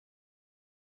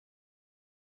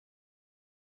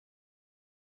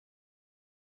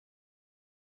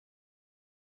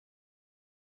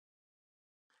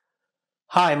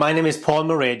Hi, my name is Paul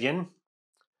Muradian.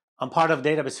 I'm part of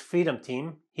Database Freedom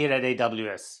team here at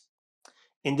AWS.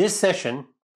 In this session,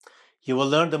 you will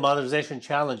learn the modernization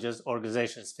challenges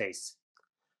organizations face,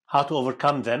 how to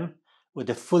overcome them with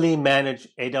the fully managed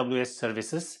AWS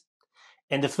services,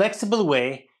 and the flexible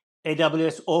way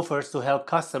AWS offers to help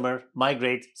customers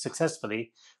migrate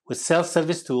successfully with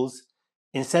self-service tools,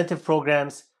 incentive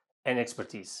programs, and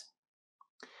expertise.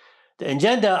 The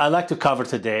agenda I'd like to cover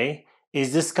today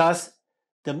is discuss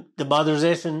the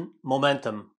modernization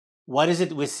momentum. What is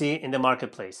it we see in the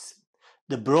marketplace?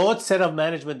 The broad set of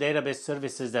management database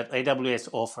services that AWS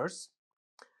offers,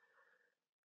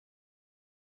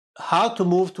 how to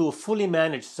move to fully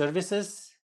managed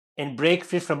services and break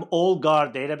free from old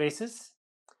guard databases,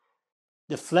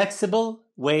 the flexible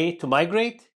way to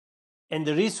migrate, and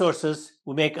the resources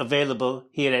we make available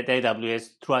here at AWS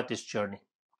throughout this journey.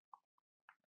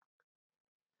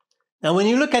 Now, when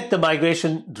you look at the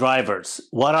migration drivers,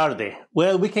 what are they?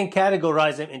 Well, we can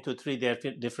categorize them into three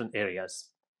different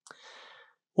areas.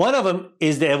 One of them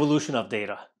is the evolution of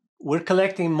data. We're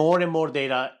collecting more and more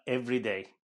data every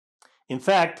day. In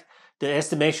fact, the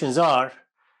estimations are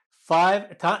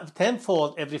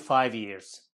tenfold every 5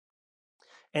 years.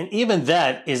 And even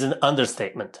that is an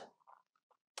understatement.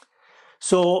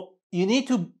 So you need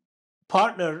to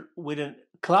partner with a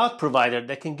cloud provider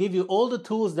that can give you all the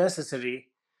tools necessary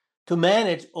to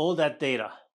manage all that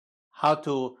data, how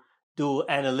to do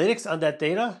analytics on that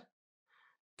data,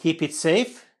 keep it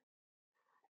safe,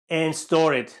 and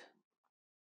store it.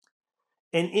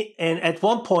 And at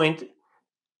one point,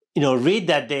 read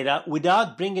that data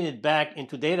without bringing it back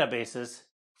into databases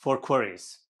for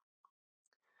queries.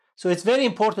 So it's very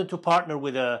important to partner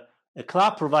with a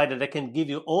cloud provider that can give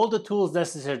you all the tools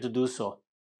necessary to do so.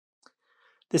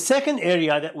 The second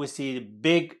area that we see the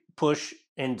big push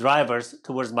and drivers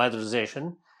towards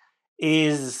modernization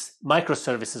is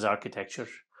microservices architecture.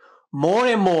 More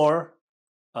and more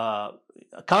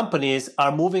companies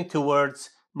are moving towards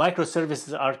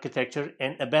microservices architecture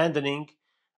and abandoning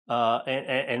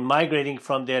and migrating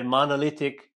from their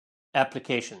monolithic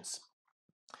applications.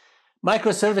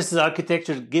 Microservices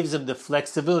architecture gives them the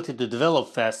flexibility to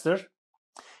develop faster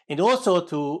and also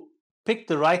to pick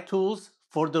the right tools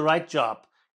for the right job.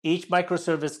 Each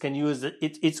microservice can use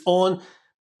its own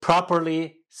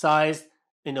properly sized,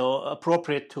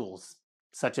 appropriate tools,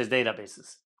 such as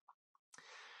databases.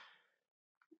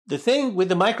 The thing with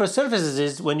the microservices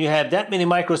is when you have that many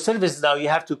microservices now, you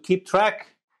have to keep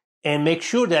track and make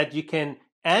sure that you can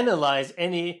analyze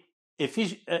any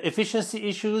efficiency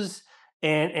issues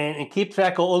and keep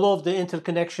track of all of the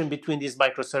interconnection between these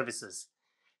microservices.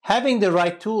 Having the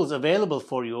right tools available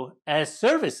for you as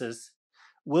services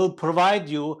will provide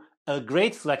you a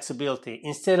great flexibility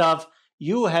instead of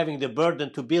you having the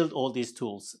burden to build all these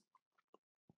tools.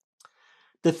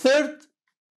 The third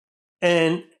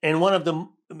and one of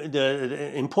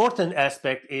the important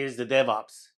aspect is the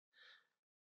DevOps.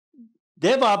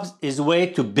 DevOps is a way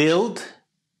to build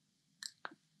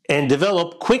and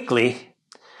develop quickly,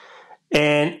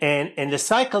 and the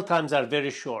cycle times are very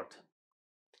short.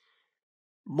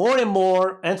 More and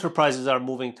more enterprises are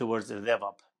moving towards the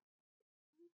DevOps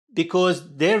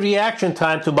because their reaction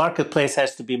time to marketplace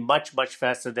has to be much, much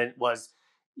faster than it was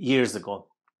years ago.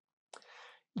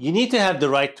 You need to have the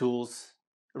right tools,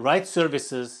 right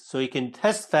services, so you can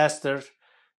test faster,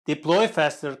 deploy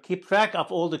faster, keep track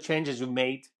of all the changes you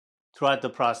made throughout the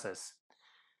process.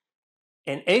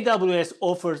 And AWS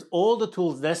offers all the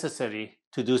tools necessary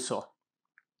to do so.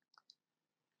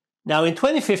 Now, in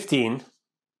 2015,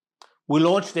 we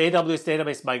launched the AWS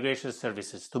Database Migration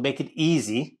Services to make it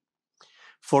easy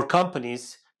for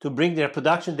companies to bring their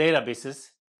production databases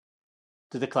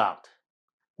to the cloud.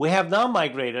 We have now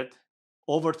migrated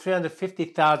over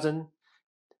 350,000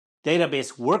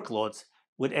 database workloads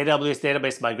with AWS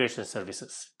Database Migration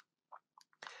Services.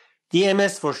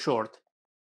 DMS for short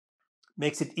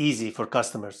makes it easy for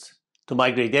customers to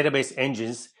migrate database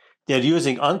engines they're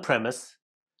using on-premise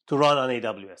to run on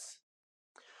AWS,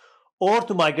 or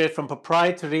to migrate from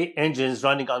proprietary engines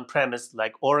running on-premise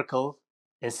like Oracle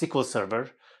and SQL Server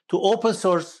to open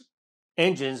source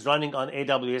engines running on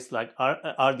AWS like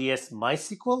RDS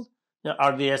MySQL and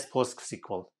RDS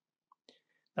PostgreSQL.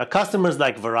 Now, customers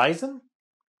like Verizon,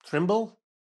 Trimble,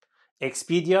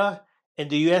 Expedia,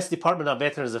 and the US Department of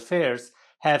Veterans Affairs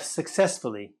have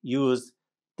successfully used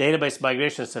database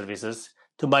migration services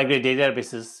to migrate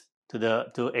databases to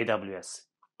AWS.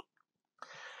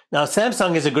 Now,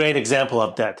 Samsung is a great example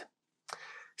of that.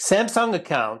 Samsung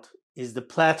Account is the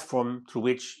platform through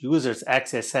which users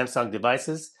access Samsung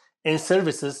devices and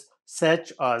services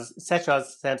such as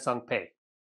Samsung Pay.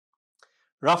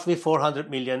 Roughly 400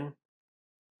 million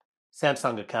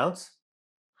Samsung accounts,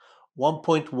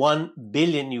 1.1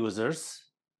 billion users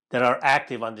that are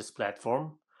active on this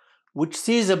platform, which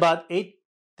sees about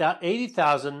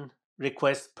 80,000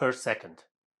 requests per second.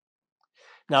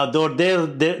 Now, though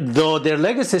their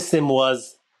legacy system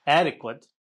was adequate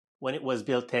when it was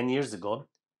built 10 years ago,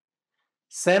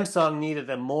 Samsung needed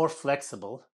a more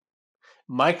flexible,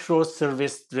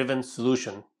 microservice-driven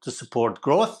solution to support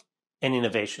growth and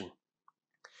innovation.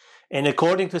 And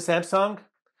according to Samsung,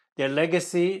 their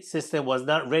legacy system was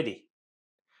not ready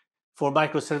for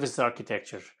microservices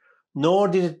architecture, nor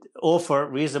did it offer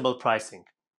reasonable pricing.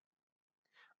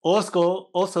 Also,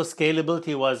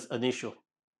 scalability was an issue.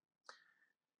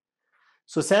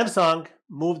 So Samsung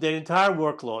moved their entire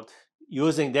workload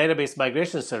using database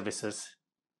migration services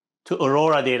to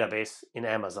Aurora database in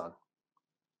Amazon.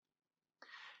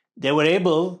 They were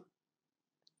able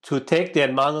to take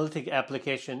their monolithic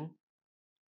application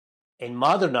and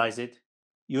modernize it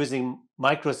using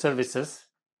microservices.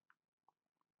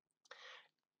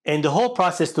 And the whole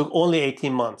process took only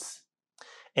 18 months.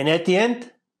 And at the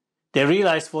end, they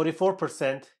realized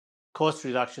 44% cost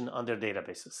reduction on their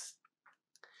databases.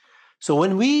 So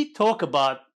when we talk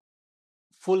about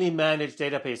fully managed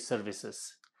database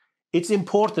services, it's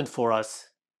important for us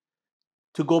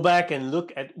to go back and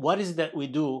look at what is that we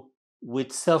do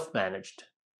with self-managed.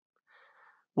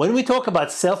 When we talk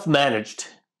about self-managed,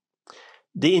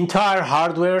 the entire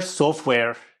hardware,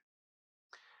 software,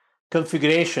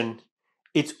 configuration,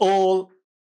 it's all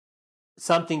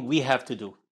something we have to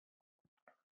do.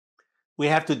 We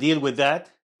have to deal with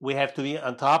that. We have to be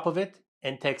on top of it,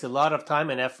 and it takes a lot of time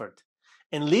and effort.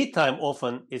 And lead time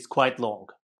often is quite long.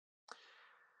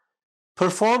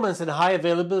 Performance and high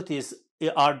availability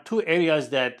are two areas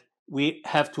that we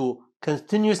have to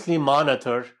continuously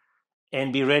monitor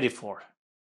and be ready for.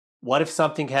 What if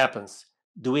something happens?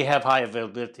 Do we have high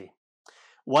availability?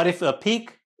 What if a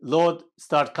peak load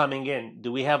starts coming in?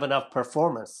 Do we have enough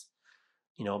performance?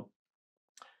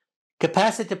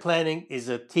 Capacity planning is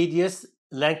a tedious,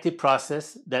 lengthy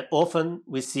process that often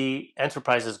we see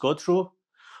enterprises go through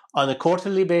on a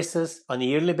quarterly basis, on a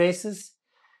yearly basis.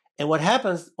 And what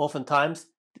happens oftentimes,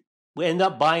 we end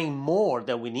up buying more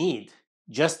than we need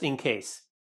just in case.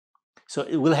 So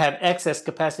it will have excess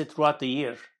capacity throughout the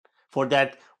year for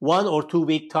that 1 or 2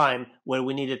 week time where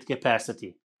we needed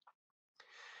capacity.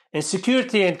 And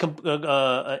security and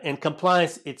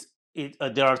compliance,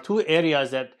 there are two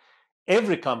areas that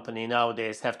every company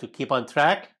nowadays have to keep on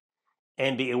track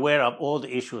and be aware of all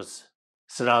the issues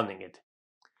surrounding it.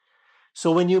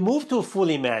 So when you move to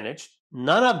fully managed,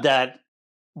 none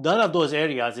of those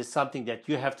areas is something that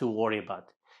you have to worry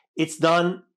about. It's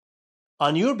done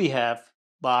on your behalf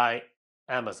by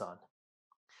Amazon.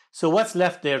 So what's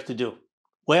left there to do?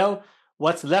 Well,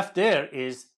 what's left there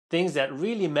is things that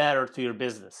really matter to your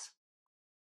business.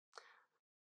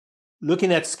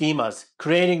 Looking at schemas,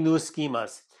 creating new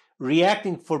schemas,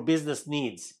 reacting for business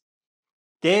needs,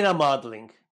 data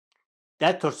modeling,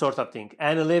 that sort of thing,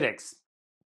 analytics.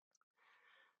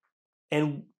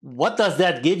 And what does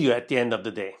that give you at the end of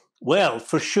the day? Well,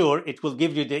 for sure, it will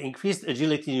give you the increased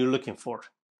agility you're looking for.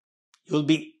 You'll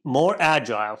be more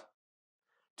agile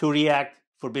to react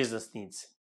for business needs.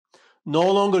 No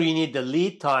longer you need the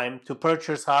lead time to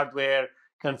purchase hardware,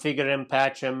 configure them,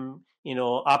 patch them,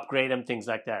 upgrade them, things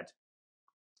like that.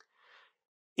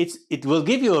 It will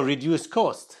give you a reduced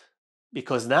cost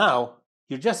because now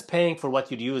you're just paying for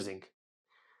what you're using.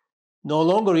 No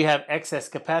longer you have excess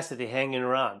capacity hanging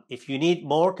around. If you need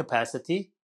more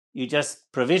capacity, you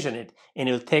just provision it and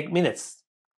it'll take minutes.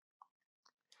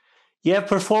 You have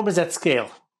performance at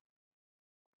scale.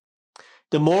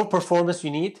 The more performance you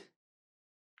need,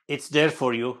 it's there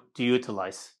for you to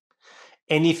utilize.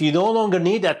 And if you no longer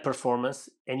need that performance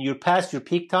and you're past your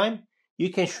peak time, you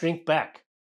can shrink back.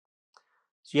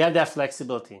 So you have that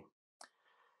flexibility.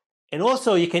 And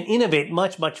also you can innovate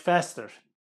much, much faster.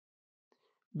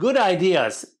 Good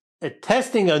ideas,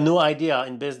 testing a new idea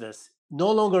in business no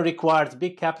longer requires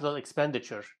big capital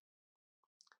expenditure.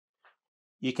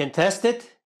 You can test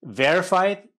it, verify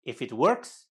it. If it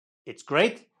works, it's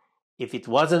great. If it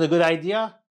wasn't a good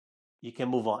idea, you can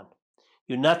move on.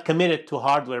 You're not committed to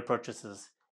hardware purchases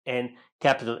and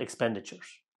capital expenditures.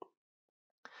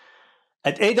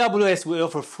 At AWS, we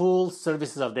offer full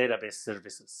services of database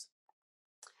services.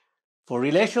 For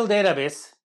relational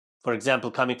database, for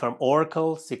example, coming from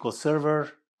Oracle, SQL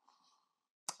Server,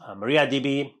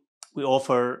 MariaDB, we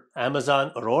offer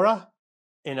Amazon Aurora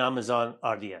and Amazon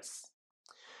RDS.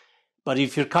 But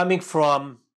if you're coming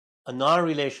from a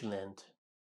non-relational end,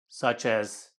 such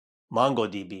as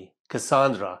MongoDB,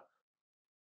 Cassandra,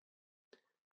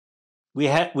 we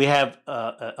have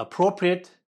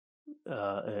appropriate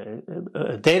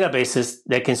databases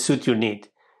that can suit your need.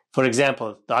 For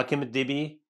example,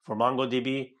 DocumentDB for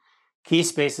MongoDB, key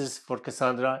spaces for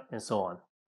Cassandra, and so on.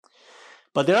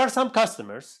 But there are some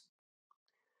customers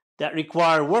that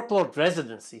require workload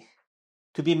residency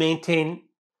to be maintained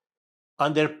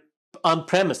on their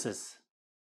on-premises.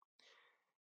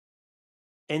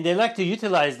 And they like to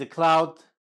utilize the cloud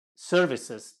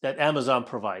services that Amazon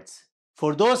provides.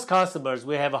 For those customers,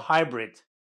 we have a hybrid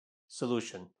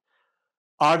solution.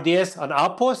 RDS on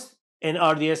Outpost and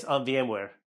RDS on VMware.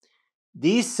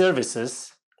 These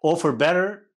services offer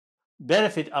better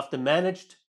benefit of the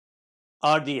managed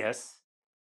RDS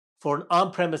for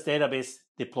on-premise database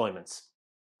deployments.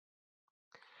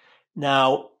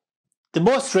 Now, the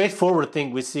most straightforward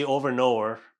thing we see over and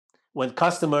over when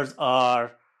customers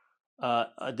are,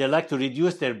 they like to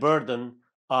reduce their burden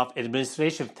of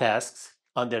administrative tasks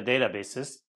on their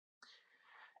databases,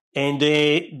 and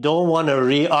they don't want to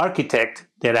re-architect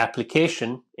their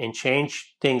application and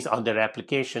change things on their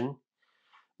application,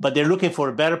 but they're looking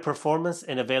for better performance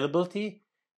and availability.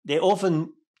 They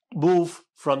often move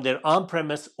from their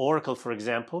on-premise Oracle, for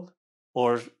example,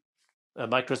 or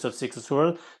Microsoft SQL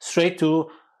Server, straight to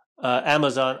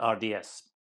Amazon RDS.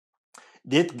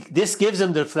 This gives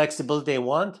them the flexibility they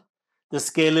want, the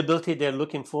scalability they're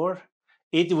looking for.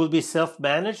 It will be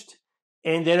self-managed,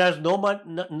 and there is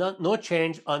no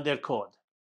change on their code.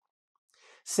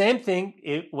 Same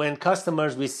thing when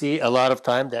customers, we see a lot of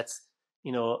time that's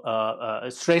a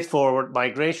straightforward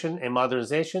migration and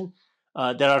modernization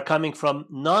that are coming from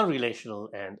non-relational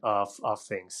end of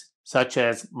things, such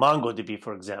as MongoDB,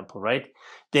 for example, right?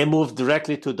 They move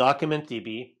directly to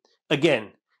DocumentDB.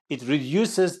 Again, it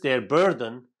reduces their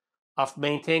burden of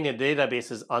maintaining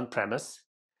databases on-premise.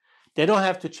 They don't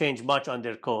have to change much on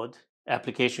their code,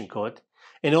 application code.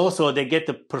 And also they get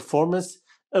the performance,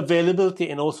 availability,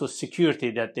 and also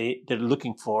security that they're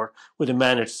looking for with a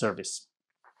managed service.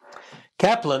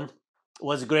 Kaplan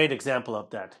was a great example of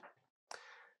that.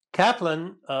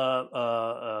 Kaplan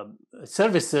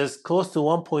services close to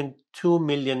 1.2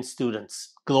 million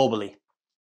students globally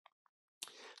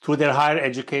through their higher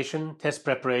education, test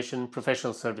preparation,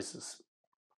 professional services.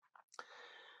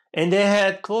 And they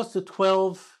had close to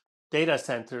 12 data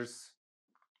centers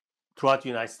throughout the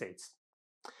United States.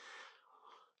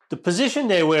 The position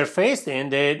they were faced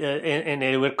in, and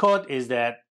they were caught, is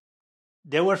that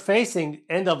they were facing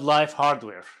end-of-life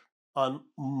hardware on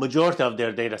majority of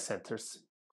their data centers.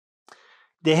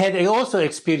 They had also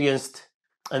experienced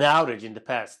an outage in the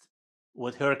past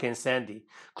with Hurricane Sandy,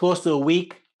 close to a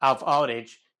week of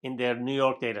outage in their New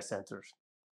York data centers.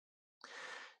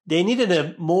 They needed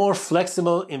a more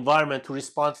flexible environment to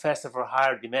respond faster for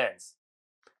higher demands.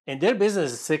 And their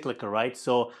business is cyclical, right?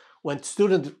 So when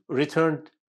students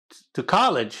returned to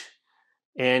college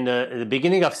and at the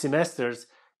beginning of semesters,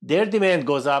 their demand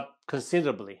goes up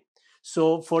considerably.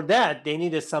 So for that, they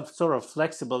needed some sort of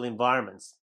flexible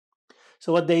environments.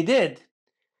 So what they did,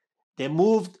 they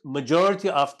moved majority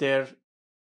of their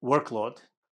workload,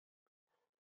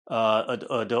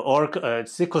 the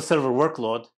SQL Server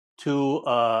workload, to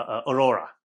Aurora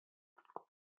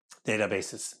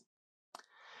databases.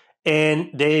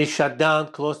 And they shut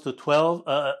down close to 12,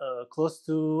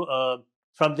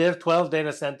 from their 12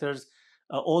 data centers,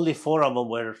 only 4 of them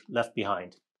were left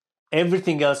behind.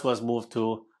 Everything else was moved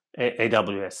to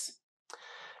AWS.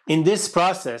 In this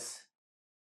process,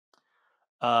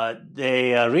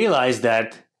 they realized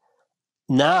that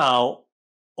now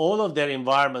all of their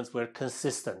environments were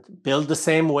consistent, built the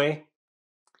same way,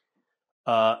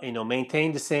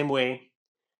 maintained the same way.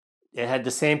 They had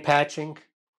the same patching,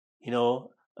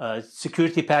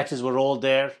 security patches were all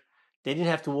there. They didn't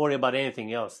have to worry about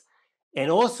anything else. And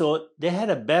also, they had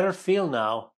a better feel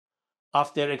now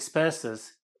of their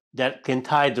expenses that can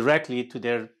tie directly to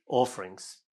their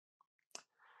offerings.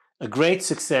 A great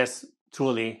success,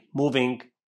 truly, moving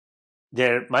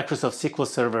their Microsoft SQL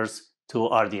servers to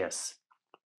RDS.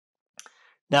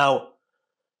 Now,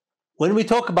 when we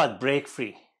talk about break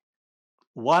free,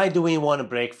 why do we want to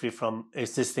break free from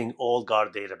existing old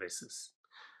guard databases?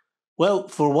 Well,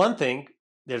 for one thing,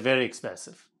 they're very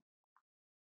expensive.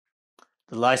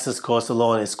 The license cost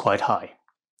alone is quite high.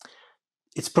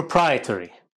 It's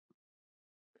proprietary.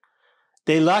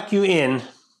 They lock you in.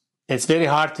 It's very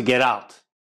hard to get out.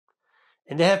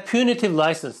 And they have punitive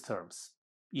license terms.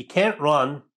 You can't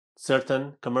run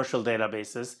certain commercial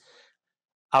databases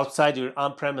outside your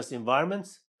on-premise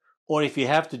environments, or if you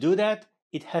have to do that,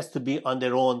 it has to be on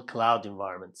their own cloud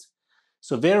environments.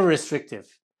 So very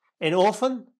restrictive. And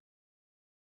often,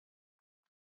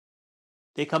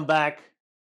 they come back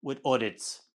with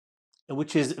audits,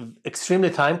 which is extremely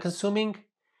time-consuming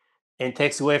and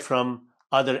takes away from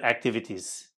other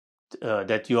activities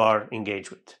that you are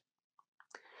engaged with.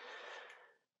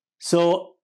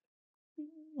 So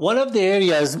one of the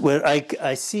areas where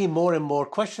I see more and more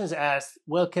questions asked,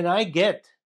 well, can I get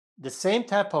the same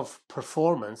type of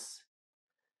performance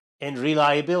and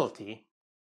reliability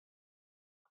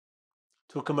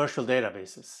through commercial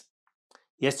databases?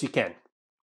 Yes, you can.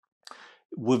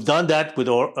 We've done that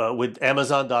with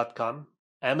Amazon.com.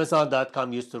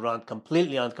 Amazon.com used to run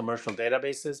completely on commercial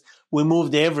databases. We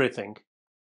moved everything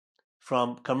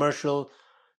from commercial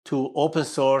to open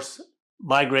source,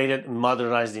 migrated and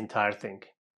modernized the entire thing.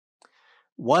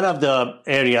 One of the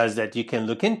areas that you can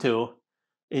look into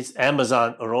is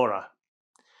Amazon Aurora.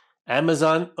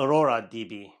 Amazon Aurora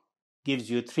DB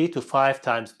gives you 3 to 5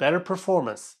 times better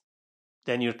performance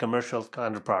than your commercial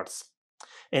counterparts,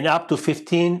 and up to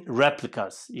 15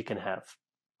 replicas you can have.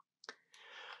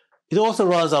 It also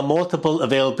runs on multiple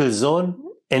availability zones,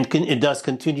 and it does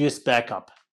continuous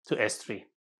backup to S3.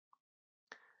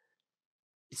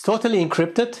 It's totally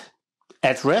encrypted,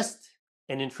 at rest,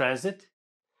 and in transit.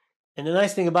 And the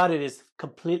nice thing about it is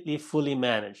completely fully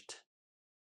managed.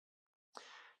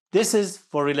 This is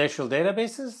for relational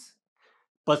databases,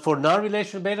 but for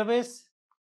non-relational database,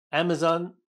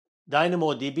 Amazon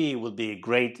DynamoDB will be a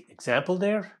great example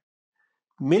there.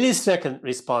 Millisecond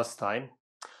response time,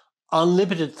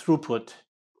 unlimited throughput.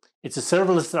 It's a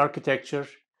serverless architecture,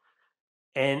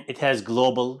 and it has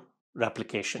global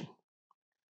replication.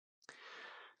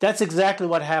 That's exactly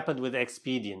what happened with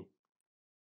Expedian.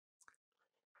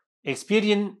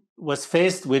 Expedian was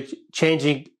faced with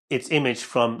changing its image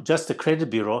from just a credit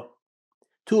bureau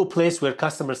to a place where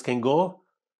customers can go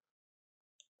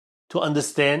to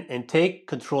understand and take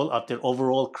control of their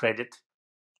overall credit,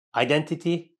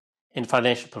 identity, and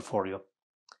financial portfolio.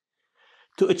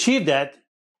 To achieve that,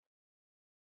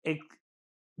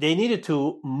 they needed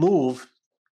to move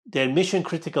their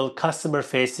mission-critical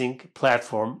customer-facing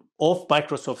platform off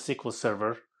Microsoft SQL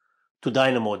Server to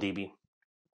DynamoDB.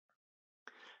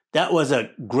 That was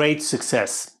a great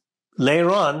success.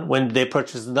 Later on, when they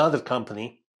purchased another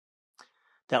company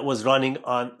that was running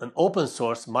on an open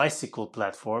source MySQL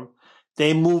platform,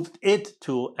 they moved it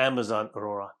to Amazon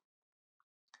Aurora.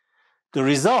 The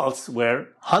results were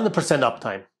 100%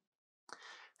 uptime,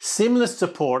 seamless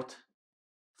support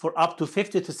for up to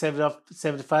 50 to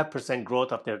 75%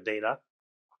 growth of their data,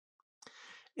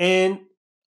 and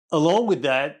along with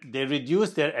that, they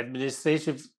reduced their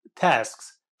administrative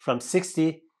tasks from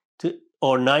 60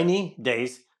 or 90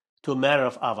 days to a matter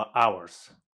of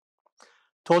hours.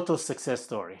 Total success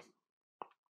story.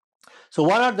 So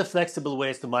what are the flexible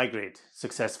ways to migrate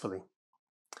successfully?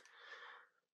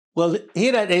 Well,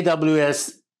 here at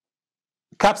AWS,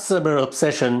 customer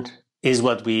obsession is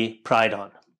what we pride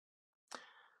on.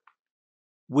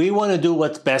 We want to do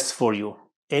what's best for you.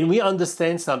 And we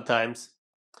understand sometimes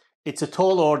it's a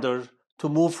tall order to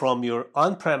move from your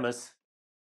on-premise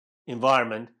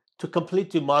environment to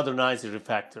completely modernize and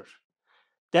refactor.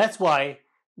 That's why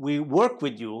we work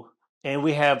with you, and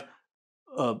we have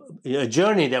a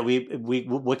journey that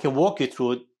we can walk you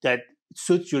through that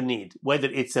suits your need, whether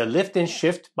it's a lift and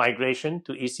shift migration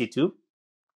to EC2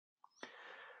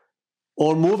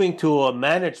 or moving to a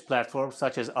managed platform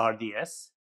such as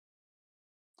RDS,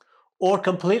 or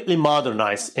completely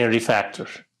modernize and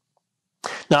refactor.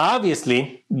 Now,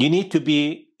 obviously, you need to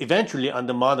be eventually on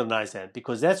the modernized end,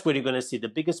 because that's where you're going to see the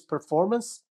biggest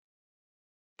performance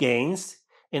gains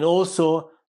and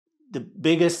also the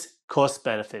biggest cost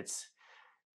benefits.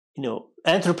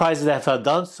 Enterprises that have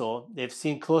done so, they've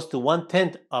seen close to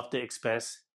 1/10 of the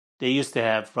expense they used to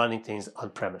have running things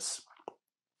on premise,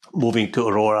 moving to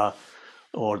Aurora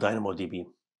or DynamoDB.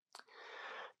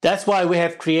 That's why we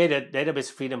have created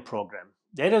Database Freedom Program.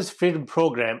 Database Freedom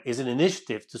Program is an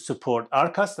initiative to support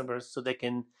our customers so they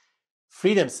can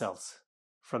free themselves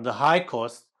from the high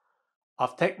cost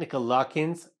of technical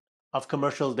lock-ins of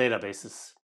commercial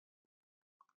databases.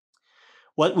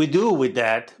 What we do with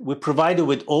that, we provide you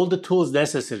with all the tools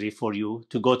necessary for you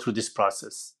to go through this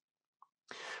process.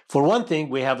 For one thing,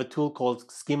 we have a tool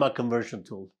called Schema Conversion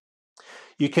Tool.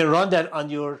 You can run that on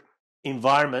your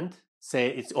environment, say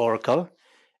it's Oracle,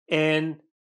 and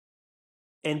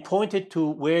point it to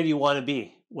where you want to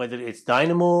be, whether it's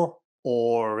Dynamo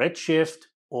or Redshift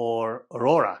or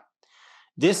Aurora.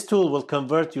 This tool will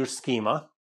convert your schema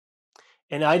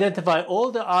and identify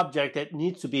all the objects that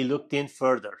need to be looked in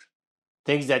further,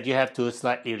 things that you have to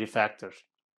slightly refactor.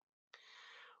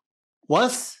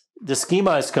 Once the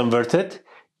schema is converted,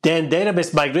 then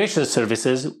database migration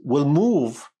services will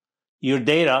move your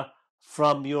data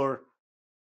from your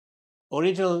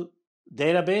original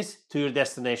database to your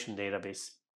destination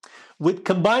database.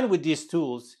 Combined with these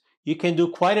tools, you can do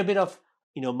quite a bit of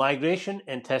migration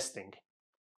and testing.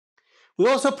 We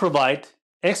also provide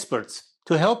experts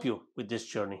to help you with this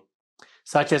journey,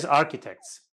 such as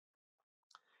architects,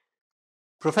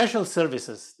 professional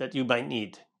services that you might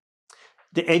need,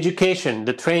 the education,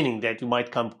 the training that you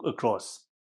might come across.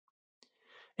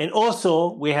 And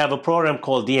also, we have a program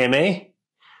called DMA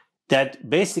that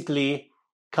basically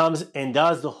comes and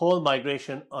does the whole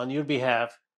migration on your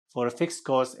behalf for a fixed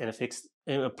cost and a fixed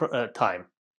time.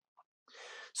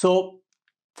 So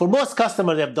for most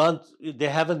customers they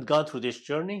haven't gone through this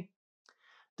journey.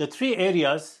 The three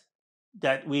areas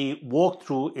that we walk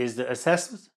through is the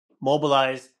assess,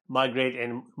 mobilize, migrate,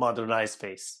 and modernize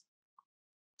phase.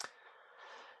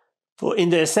 In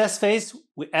the assess phase,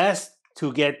 we ask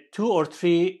to get 2 or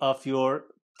 3 of your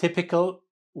typical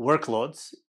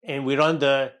workloads, and we run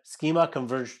the schema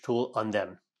converge tool on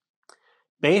them.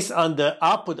 Based on the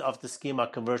output of the schema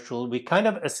converge tool, we kind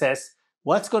of assess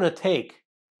what's going to take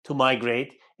to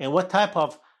migrate and what type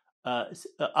of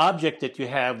object that you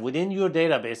have within your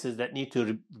databases that need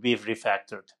to be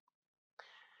refactored.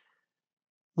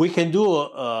 We can do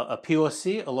a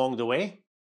POC along the way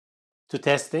to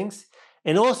test things,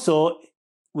 and also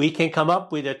we can come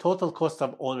up with a total cost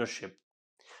of ownership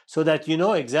so that you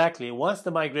know exactly once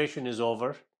the migration is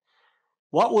over,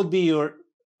 what would be your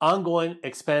ongoing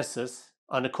expenses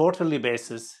on a quarterly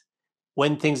basis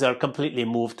when things are completely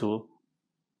moved to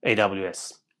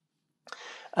AWS.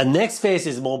 And next phase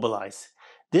is mobilize.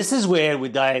 This is where we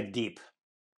dive deep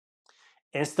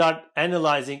and start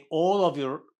analyzing all of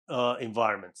your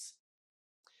environments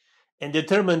and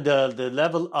determine the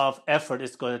level of effort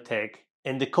it's going to take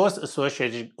and the cost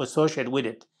associated with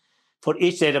it for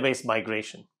each database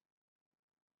migration.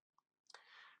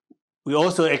 We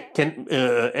also can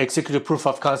execute a proof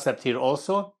of concept here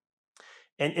also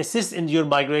and assist in your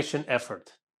migration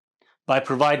effort by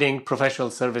providing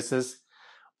professional services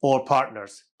or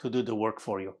partners to do the work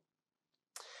for you.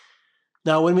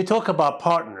 Now, when we talk about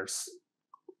partners,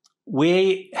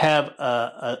 we have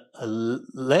a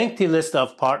lengthy list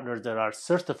of partners that are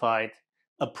certified,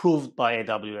 approved by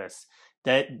AWS,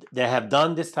 that they have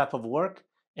done this type of work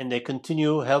and they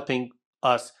continue helping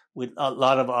us with a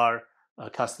lot of our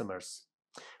customers.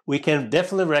 We can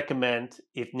definitely recommend,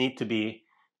 if need to be,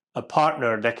 a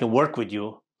partner that can work with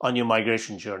you on your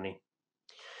migration journey.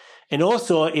 And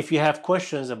also, if you have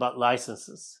questions about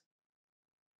licenses,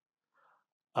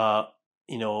 how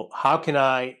can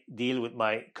I deal with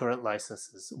my current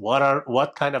licenses?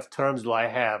 What kind of terms do I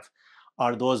have?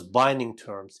 Are those binding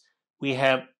terms? We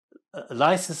have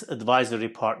license advisory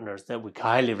partners that we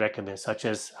highly recommend, such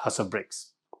as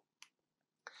Hasselbricks.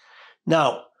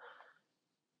 Now,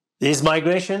 this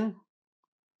migration,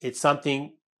 it's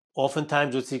something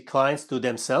oftentimes we see clients do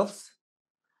themselves.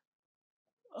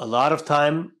 A lot of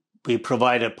time we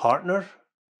provide a partner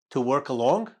to work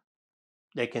along.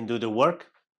 They can do the work.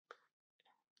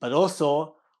 But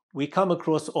also, we come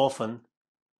across often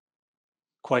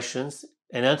questions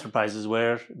and enterprises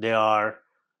where they are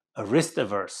risk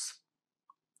averse.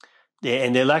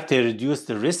 They like to reduce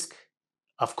the risk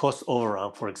of cost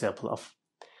overrun, for example.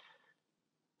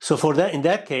 So for that, in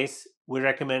that case, we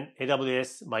recommend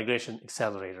AWS Migration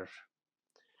Accelerator.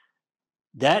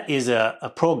 That is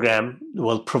a program that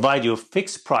will provide you a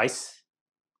fixed price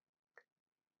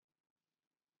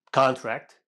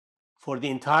contract for the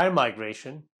entire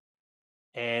migration,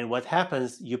 and what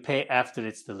happens, you pay after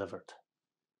it's delivered.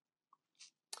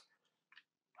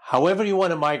 However you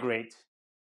want to migrate,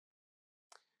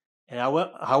 and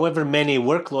however many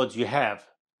workloads you have,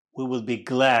 we will be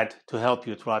glad to help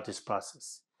you throughout this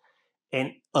process.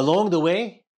 And along the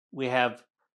way, we have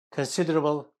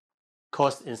considerable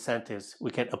cost incentives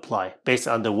we can apply based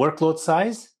on the workload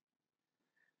size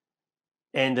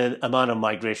and the amount of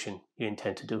migration you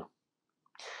intend to do.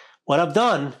 What I've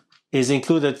done is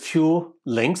included few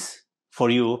links for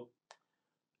you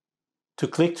to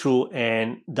click through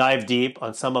and dive deep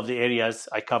on some of the areas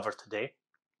I covered today.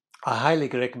 I highly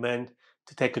recommend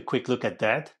to take a quick look at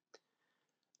that.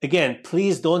 Again,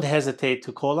 please don't hesitate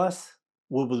to call us.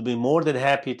 We will be more than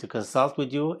happy to consult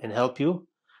with you and help you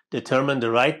determine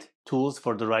the right tools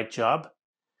for the right job.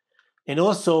 And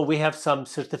also, we have some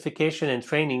certification and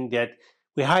training that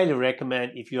we highly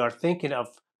recommend if you are thinking of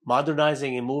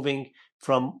modernizing and moving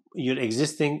from your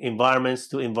existing environments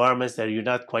to environments that you're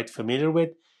not quite familiar with.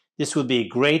 This would be a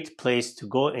great place to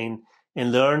go in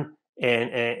and learn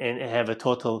and have a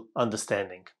total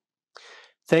understanding.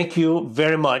 Thank you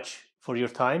very much for your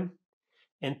time,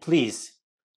 and please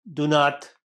do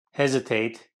not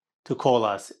hesitate to call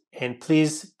us, and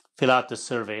please fill out the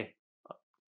survey.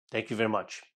 Thank you very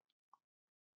much.